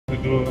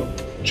do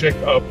check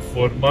up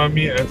for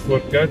mommy and for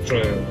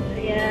Catherine.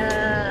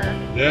 Yeah.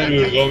 Then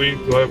we're going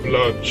to have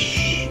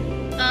lunch.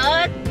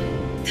 At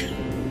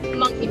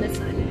Mang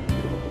Inasal.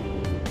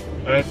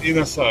 At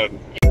Inasal.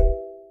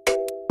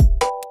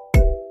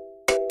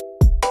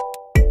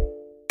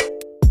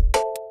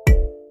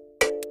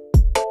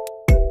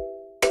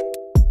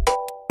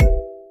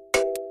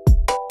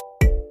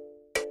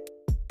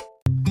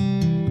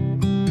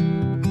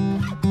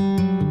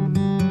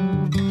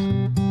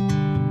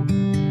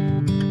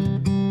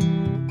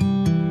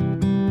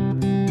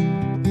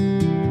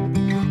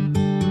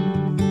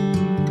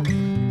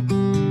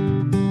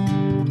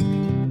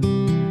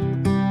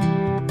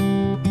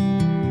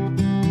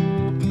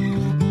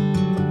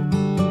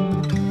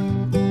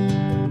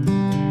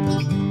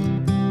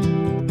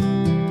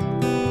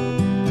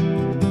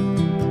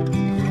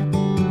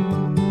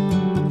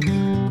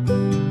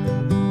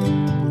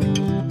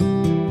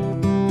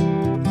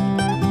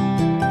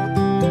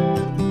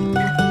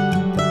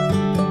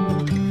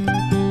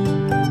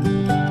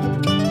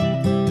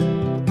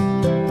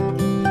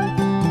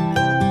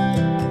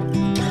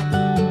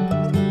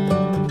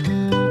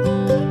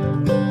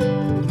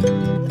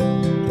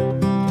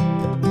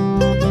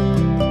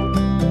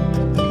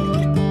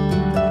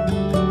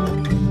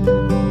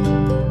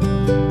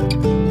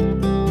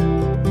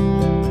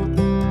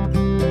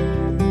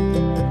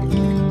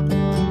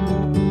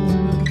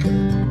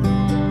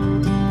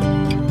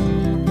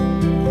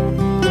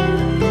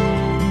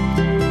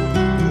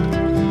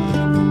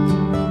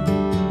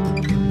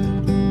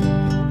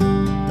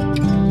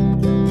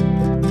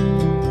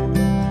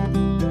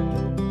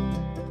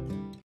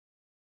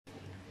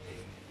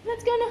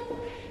 Let's go now.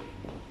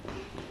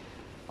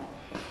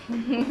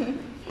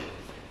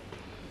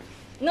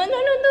 No,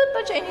 don't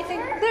touch anything.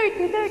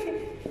 Dirty.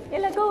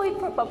 Yala, go wait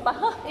for Papa.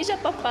 Huh? Isha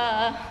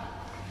Papa.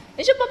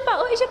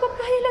 Oh, Isha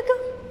Papa. Yala, go.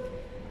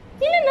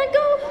 Yala,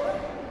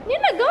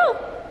 go.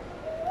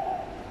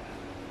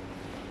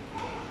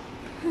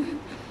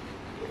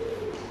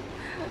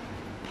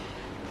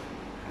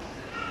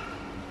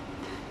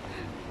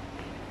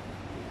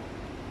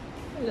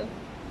 Hello.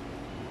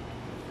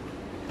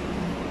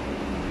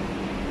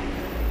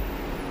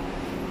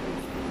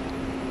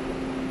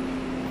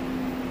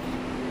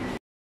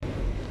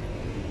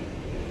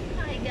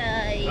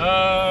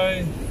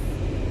 Hi.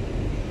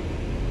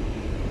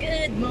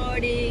 Good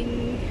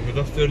morning. Good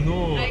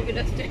afternoon. Hi, good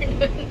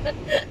afternoon.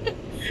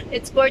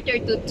 It's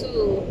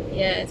 1:45.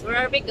 Yes, where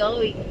are we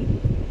going?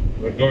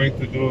 We're going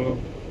to do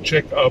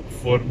check up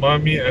for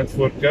mommy and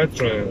for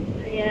Catherine.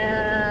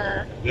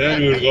 Yeah.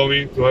 Then we're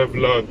going to have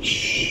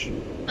lunch.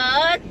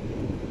 At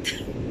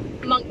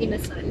Mang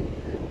Inasal.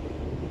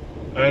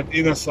 At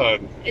Inasal.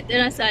 At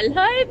Inasal.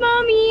 Hi,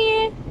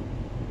 Mommy!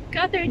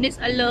 Catherine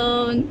is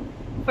alone.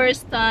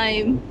 First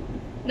time.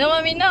 No,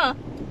 Mommy, no.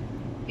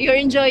 You're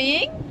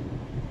enjoying?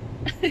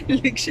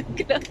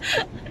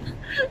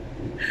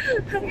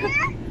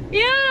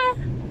 Yeah.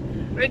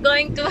 We're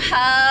going to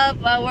have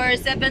our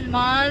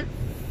 7-month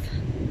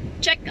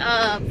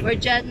check-up for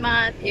John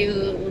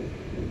Matthew.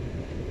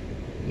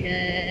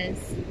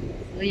 Yes.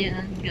 So,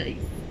 yeah,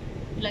 guys.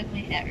 Like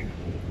my hair.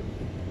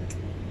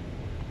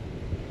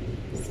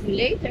 See you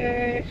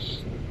later.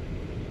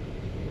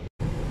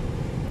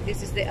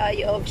 This is the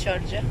eye of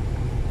Sharjah.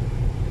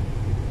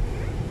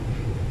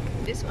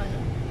 This one.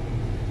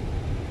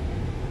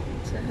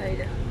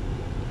 Sahara.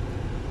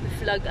 The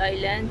Flag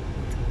Island.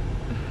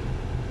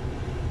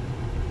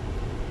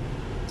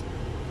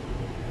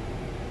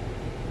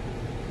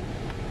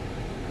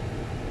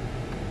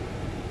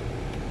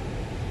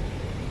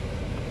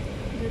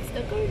 That's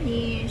the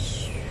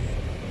Corniche.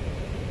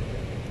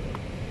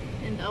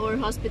 And our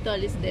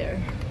hospital is there.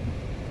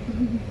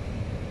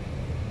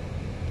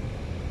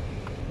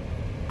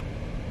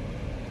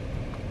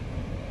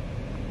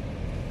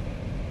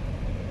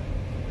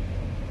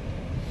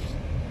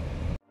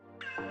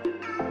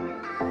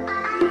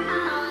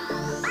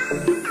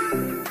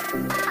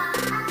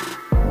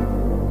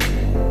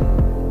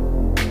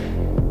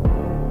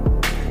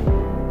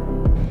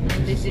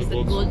 This is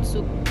the gold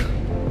souk.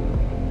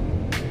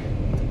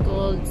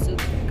 Gold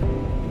souk.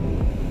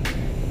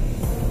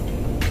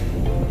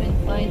 You can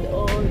find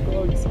all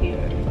golds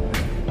here.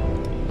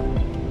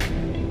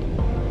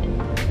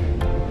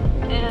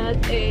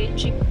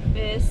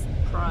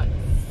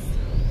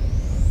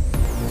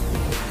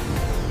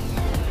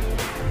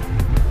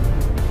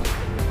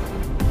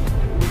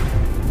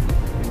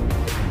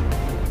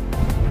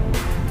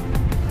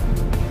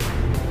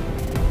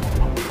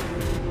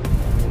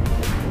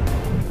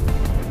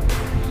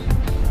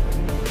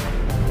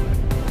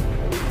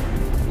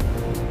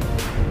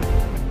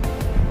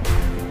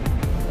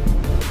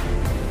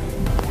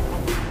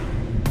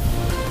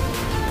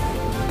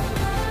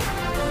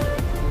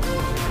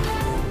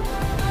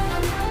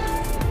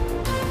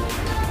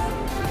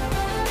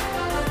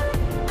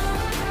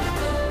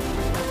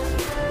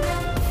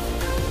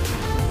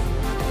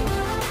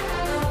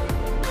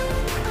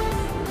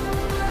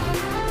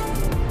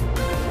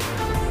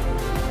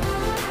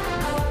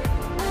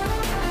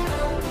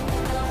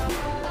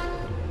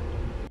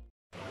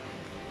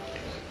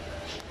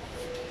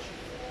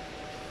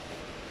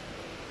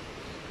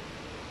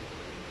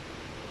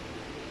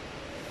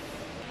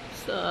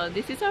 So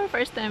this is our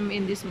first time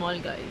in this mall,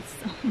 guys.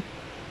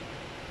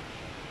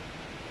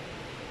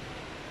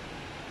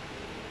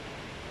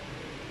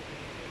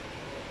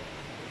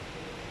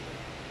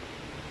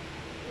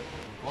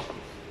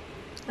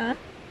 Huh?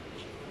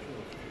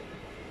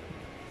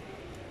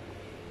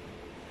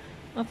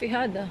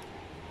 Mafihada.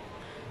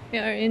 We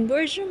are in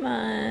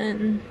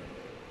Burjuman.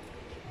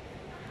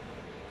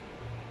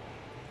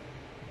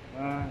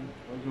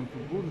 Welcome to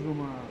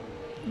Burjuman.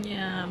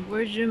 Yeah,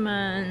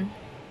 Burjuman.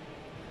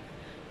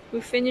 We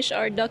finished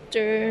our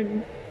doctor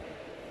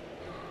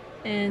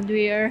and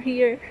we are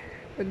here.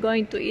 We're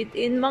going to eat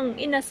in Mang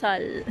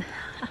Inasal.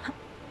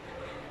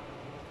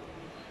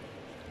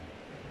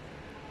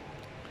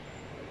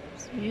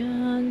 So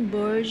yan,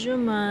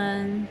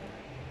 Burjuman.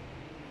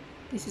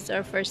 This is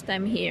our first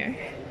time here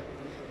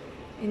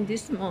in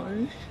this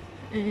mall,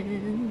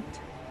 and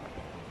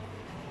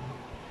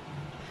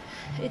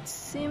it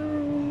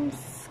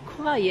seems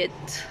quiet.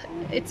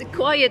 It's a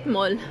quiet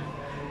mall.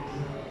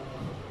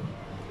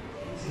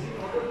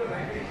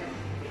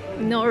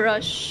 No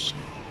rush.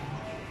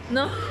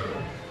 No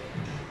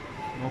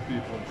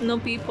people. No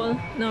people,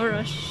 no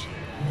rush.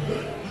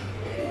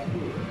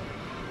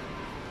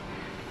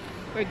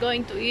 We're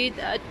going to eat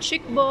at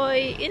Chick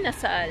Boy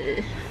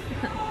Inasal.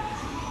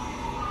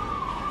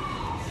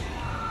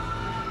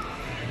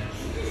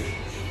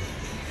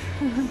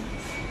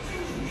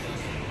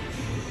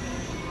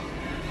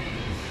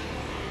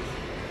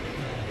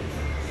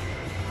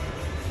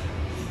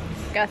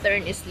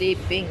 Catherine is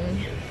sleeping.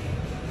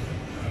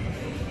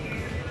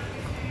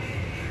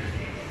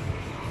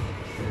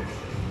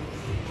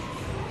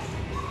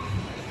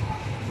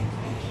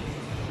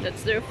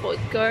 That's their food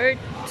court.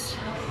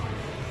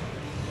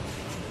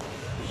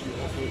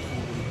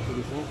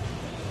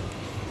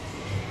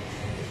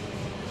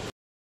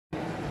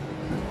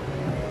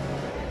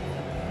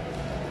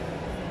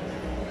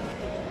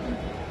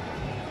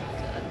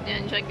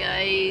 Yan siya,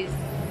 guys.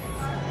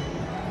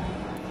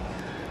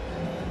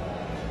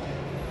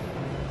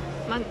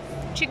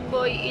 Chick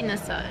Boy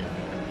Inasal.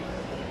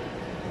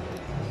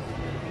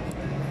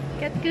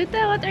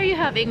 Katkuta, what are you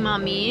having,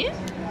 mommy?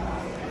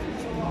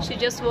 She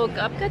just woke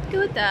up,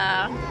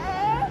 Katkuta.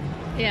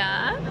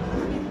 Yeah?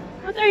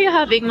 What are you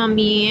having,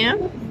 mommy?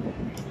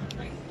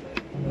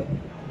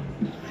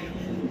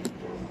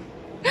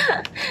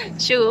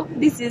 Shoo,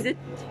 this is it.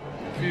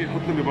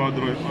 حط لي بعد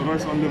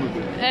rice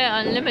unlimited.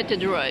 Yeah,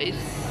 unlimited rice.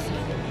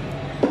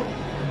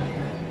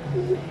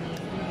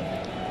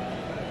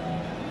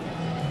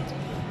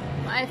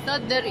 I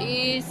thought there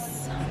is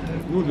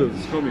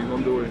Noodles coming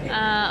on the way.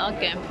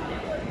 okay.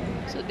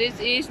 So this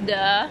is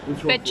the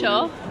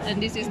pecho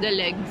and this is the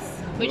legs.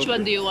 Which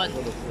one do you want?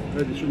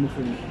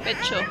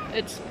 Pecho.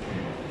 It's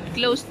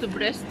close to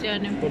breast,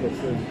 yan.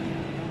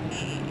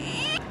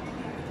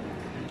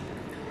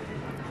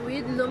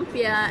 With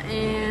lumpia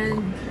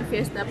and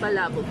fiesta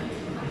palabok.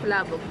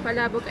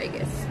 Palabok, I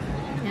guess.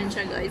 Yan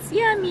siya, guys.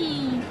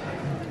 Yummy!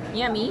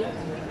 Yummy?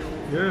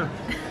 Yeah,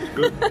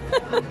 good.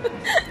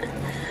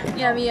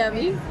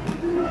 Yummy.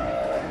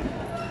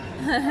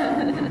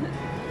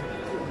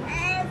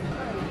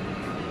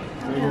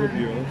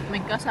 May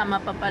kasama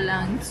pa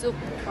palang soup.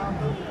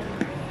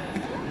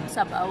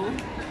 Sabaw.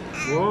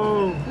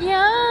 Wow!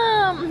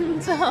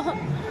 Yum! So,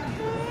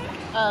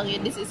 okay,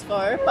 this is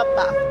for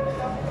Papa.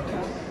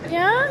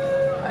 Yeah?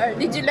 Or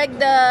did you like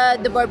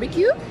the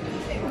barbecue?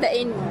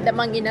 The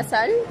Mang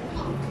Inasal?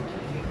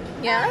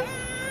 Yeah?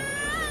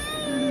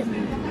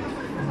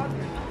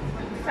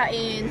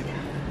 Kain.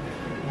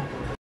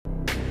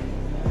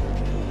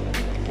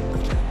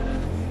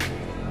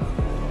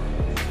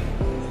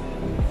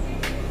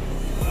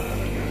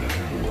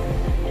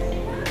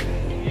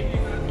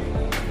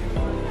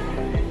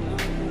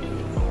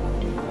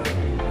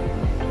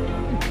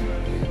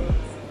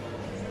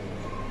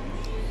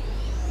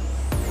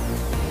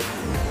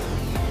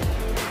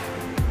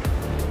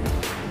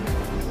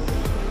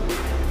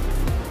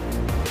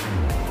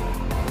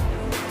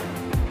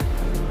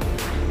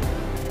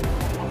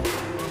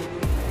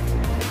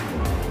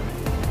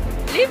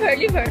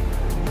 Leave her.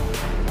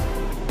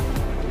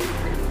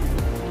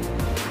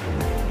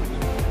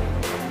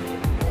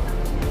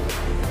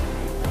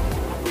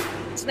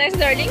 It's nice,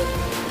 darling.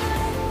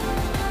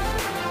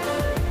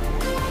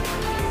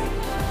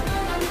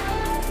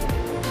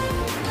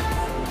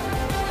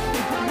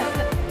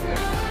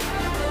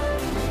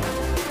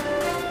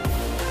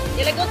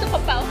 You'll go to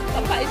Papa.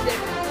 Papa is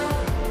there.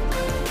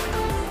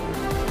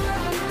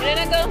 You're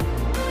gonna go.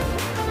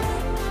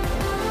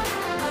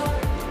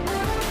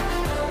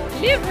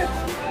 Leave her.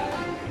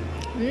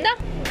 No.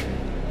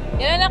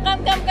 Yan na,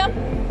 come.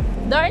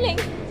 Darling.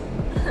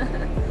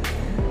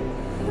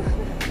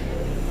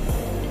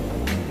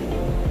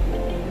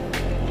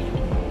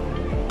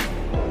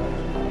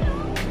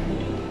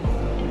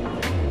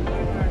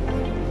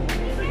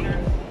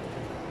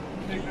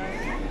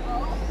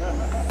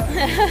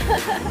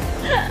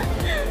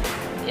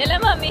 Yan na,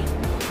 mommy.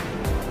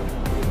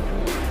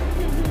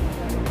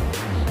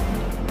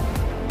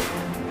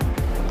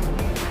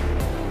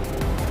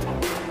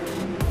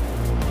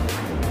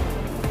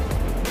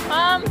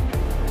 Mom.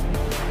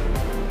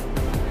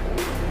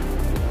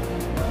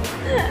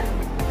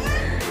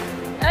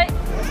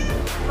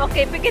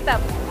 it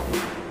up.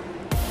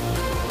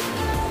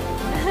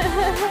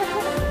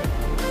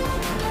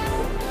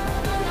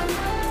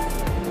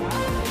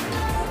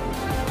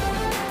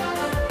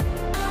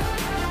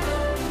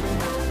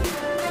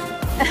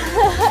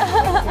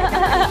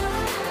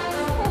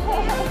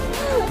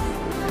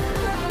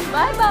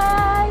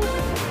 Bye-bye.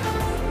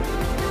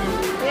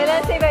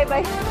 Yeah, say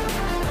bye-bye.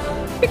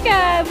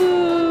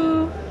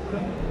 Peekaboo.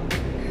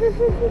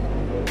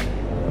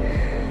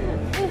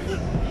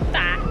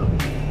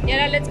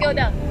 Yeah, let's go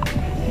down.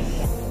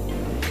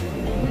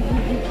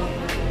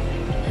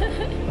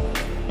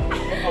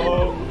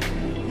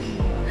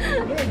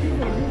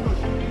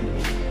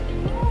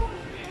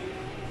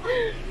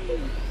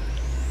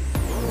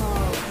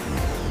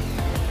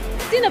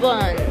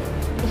 Cinnabon.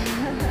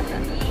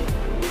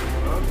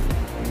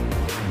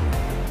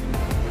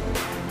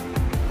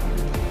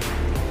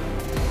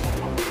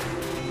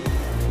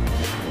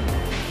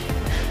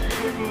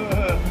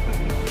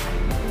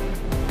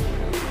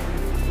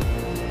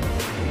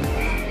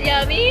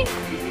 Yummy?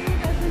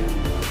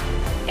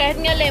 Kahit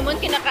nga lemon,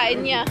 kinakain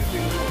niya.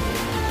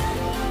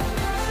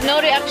 No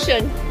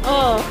reaction.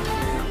 Oh.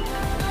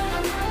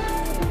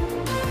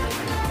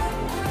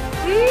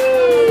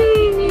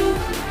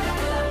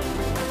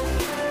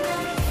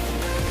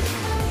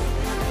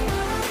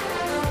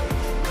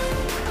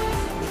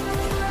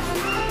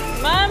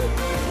 Ma'am?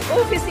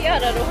 Oh, PCR,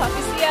 roha.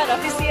 PCR.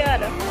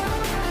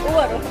 Oh,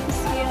 roha,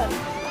 PCR.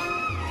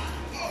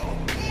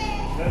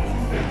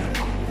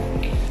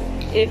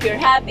 If you're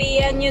happy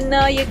and you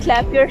know, you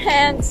clap your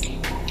hands.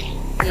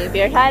 If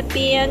you're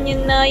happy and you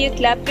know, you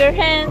clap your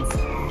hands.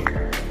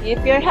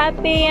 If you're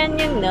happy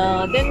and you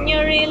know, then you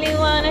really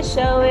wanna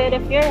show it.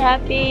 If you're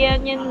happy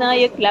and you know,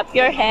 you clap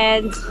your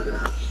hands.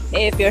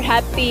 If you're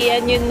happy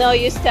and you know,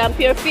 you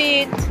stamp your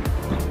feet.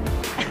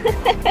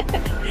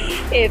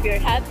 If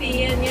you're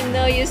happy and you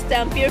know, you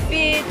stamp your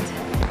feet.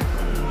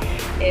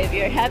 If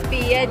you're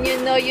happy and you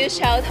know, you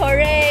shout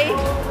hooray.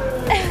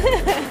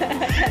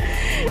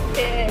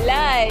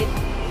 Light.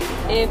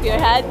 If you're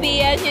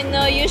happy and you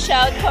know, you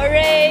shout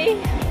hooray.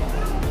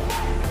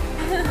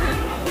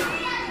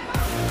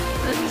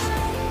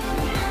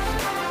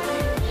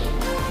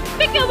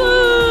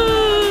 Peekaboo!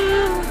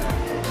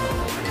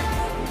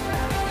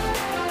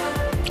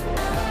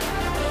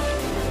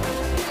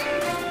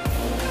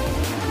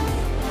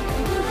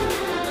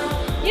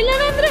 You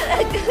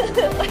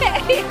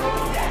Wait.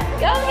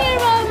 Come here,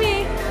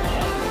 mommy.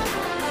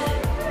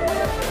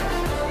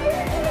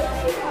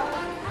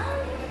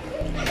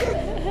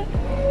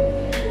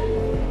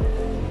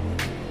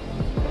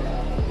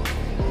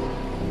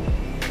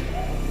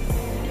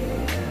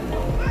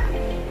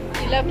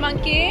 You love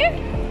monkey?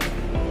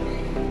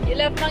 You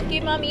love monkey,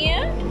 mommy?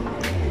 Yeah?